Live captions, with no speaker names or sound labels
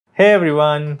Hey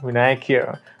everyone, Vinayak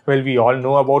here. Well, we all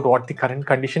know about what the current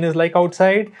condition is like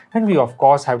outside, and we of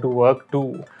course have to work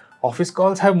too. Office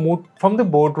calls have moved from the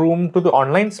boardroom to the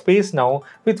online space now,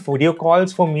 with video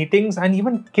calls for meetings and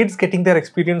even kids getting their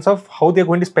experience of how they're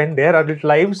going to spend their adult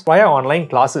lives via online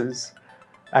classes.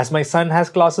 As my son has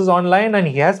classes online and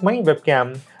he has my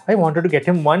webcam, I wanted to get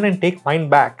him one and take mine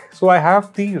back. So I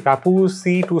have the Rapoo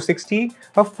C260,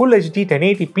 a full HD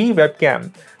 1080p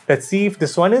webcam. Let's see if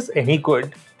this one is any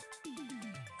good.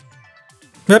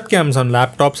 Webcams on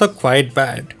laptops are quite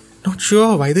bad. Not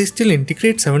sure why they still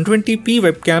integrate 720p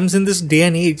webcams in this day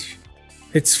and age.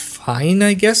 It's fine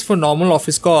I guess for normal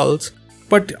office calls,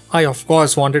 but I of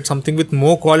course wanted something with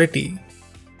more quality.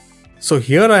 So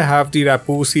here I have the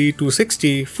Rapoo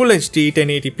C260 Full HD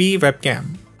 1080p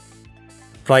webcam.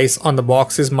 Price on the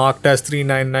box is marked as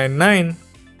 3999,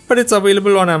 but it's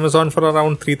available on Amazon for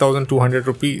around 3200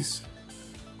 rupees.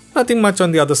 Nothing much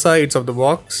on the other sides of the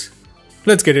box.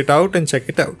 Let's get it out and check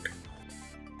it out.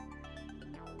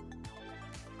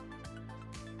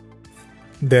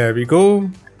 There we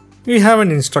go. We have an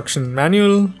instruction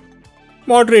manual,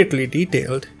 moderately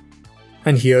detailed.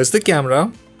 And here's the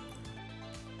camera.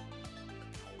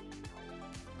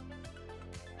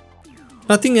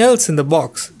 Nothing else in the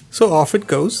box, so off it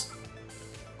goes.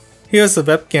 Here's the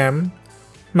webcam,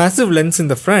 massive lens in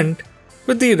the front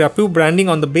with the Rapoo branding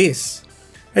on the base.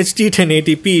 HD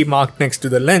 1080p marked next to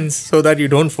the lens so that you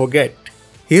don't forget.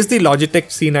 Here's the Logitech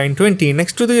C920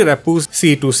 next to the Rapoo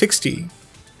C260.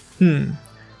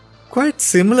 Quite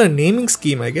similar naming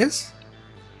scheme I guess.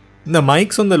 The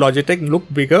mics on the Logitech look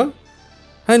bigger,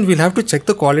 and we'll have to check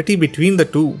the quality between the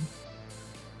two.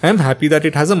 I'm happy that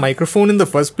it has a microphone in the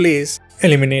first place,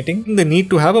 eliminating the need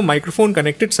to have a microphone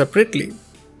connected separately.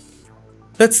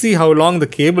 Let's see how long the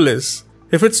cable is,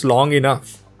 if it's long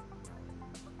enough.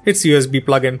 It's USB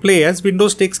plug and play as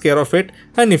Windows takes care of it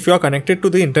and if you're connected to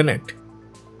the internet.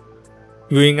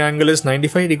 Viewing angle is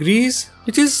 95 degrees,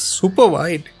 which is super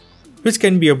wide, which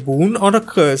can be a boon or a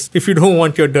curse if you don't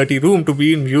want your dirty room to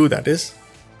be in view, that is.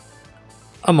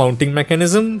 A mounting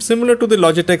mechanism similar to the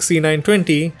Logitech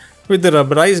C920 with the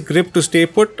rubberized grip to stay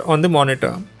put on the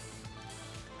monitor.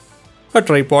 A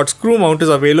tripod screw mount is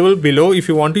available below if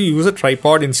you want to use a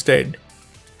tripod instead.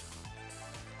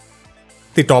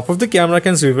 The top of the camera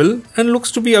can swivel and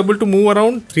looks to be able to move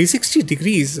around 360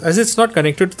 degrees as it's not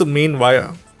connected to the main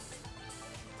wire.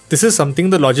 This is something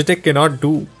the Logitech cannot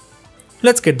do.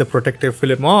 Let's get the protective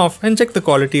film off and check the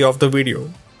quality of the video.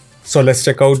 So let's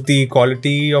check out the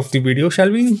quality of the video,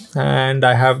 shall we? And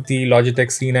I have the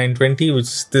Logitech C920, which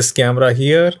is this camera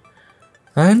here,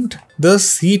 and the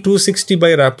C260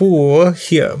 by Rapoo over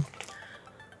here.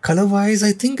 Color wise,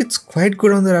 I think it's quite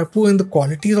good on the Rapoo and the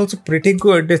quality is also pretty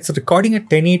good. It's recording at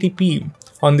 1080p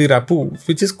on the Rapoo,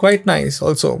 which is quite nice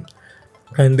also.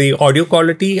 And the audio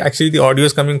quality, actually the audio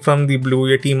is coming from the Blue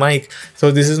Yeti mic.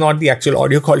 So this is not the actual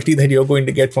audio quality that you're going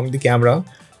to get from the camera.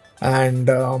 And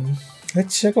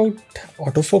let's check out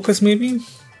autofocus maybe.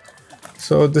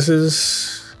 So this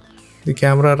is the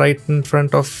camera right in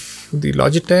front of the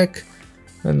Logitech.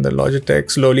 And the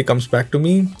Logitech slowly comes back to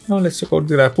me. Now let's check out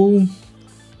the Rapoo.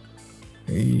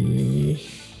 I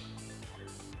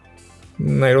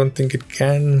don't think it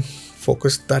can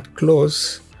focus that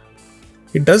close.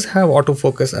 It does have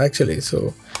autofocus actually,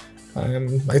 so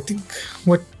I think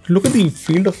look at the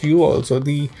field of view also.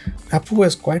 The Rapoo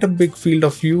has quite a big field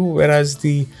of view, whereas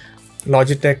the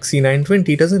Logitech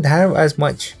C920 doesn't have as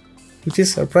much, which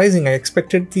is surprising. I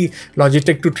expected the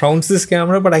Logitech to trounce this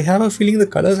camera, but I have a feeling the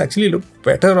colors actually look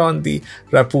better on the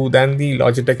Rapoo than the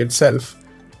Logitech itself.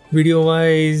 Video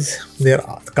wise, the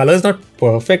colors not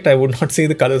perfect. I would not say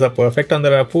the colors are perfect on the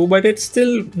Rapoo, but it's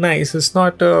still nice. It's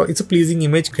not. It's a pleasing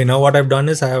image. Okay, now what I've done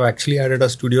is I have actually added a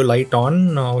studio light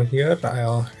on now here.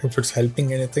 If it's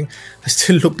helping anything, it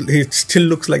still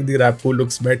looks like the Rapoo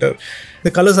looks better.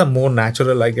 The colors are more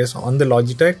natural, I guess, on the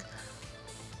Logitech,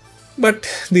 but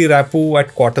the Rapoo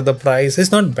at quarter the price is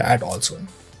not bad also.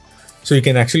 So you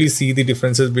can actually see the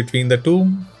differences between the two.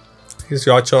 It's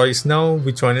your choice now.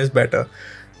 Which one is better?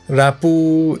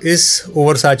 Rapoo is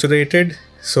oversaturated,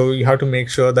 so you have to make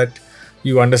sure that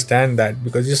you understand that,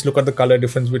 because just look at the color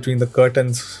difference between the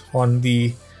curtains on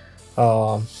the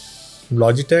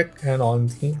Logitech and on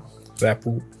the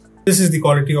Rapoo. This is the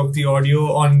quality of the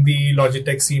audio on the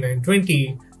Logitech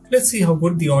C920. Let's see how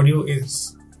good the audio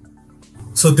is.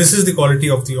 So this is the quality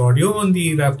of the audio on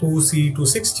the Rapoo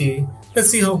C260. Let's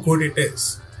see how good it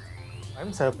is.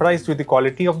 I'm surprised with the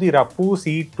quality of the Rapoo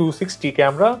C260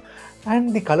 camera,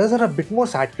 and the colors are a bit more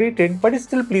saturated, but it's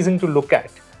still pleasing to look at.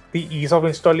 The ease of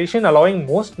installation allowing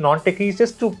most non-techies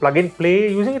just to plug and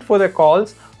play, using it for their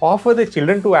calls or for their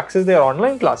children to access their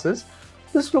online classes,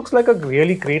 this looks like a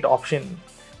really great option.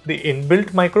 The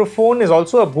inbuilt microphone is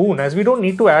also a boon, as we don't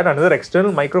need to add another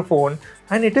external microphone,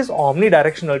 and it is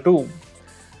omnidirectional too.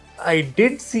 I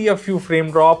did see a few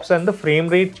frame drops and the frame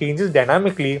rate changes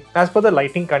dynamically as per the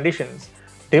lighting conditions.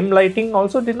 Dim lighting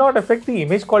also did not affect the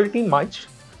image quality much.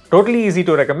 Totally easy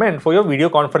to recommend for your video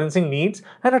conferencing needs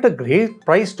and at a great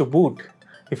price to boot.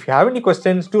 If you have any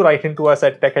questions, do write into us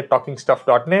at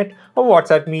tech@talkingstuff.net or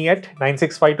WhatsApp me at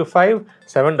 96525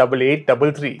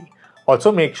 78833.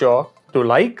 Also make sure to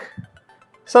like,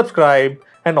 subscribe,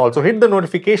 and also hit the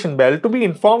notification bell to be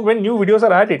informed when new videos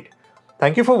are added.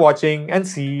 Thank you for watching and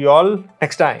see you all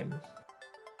next time.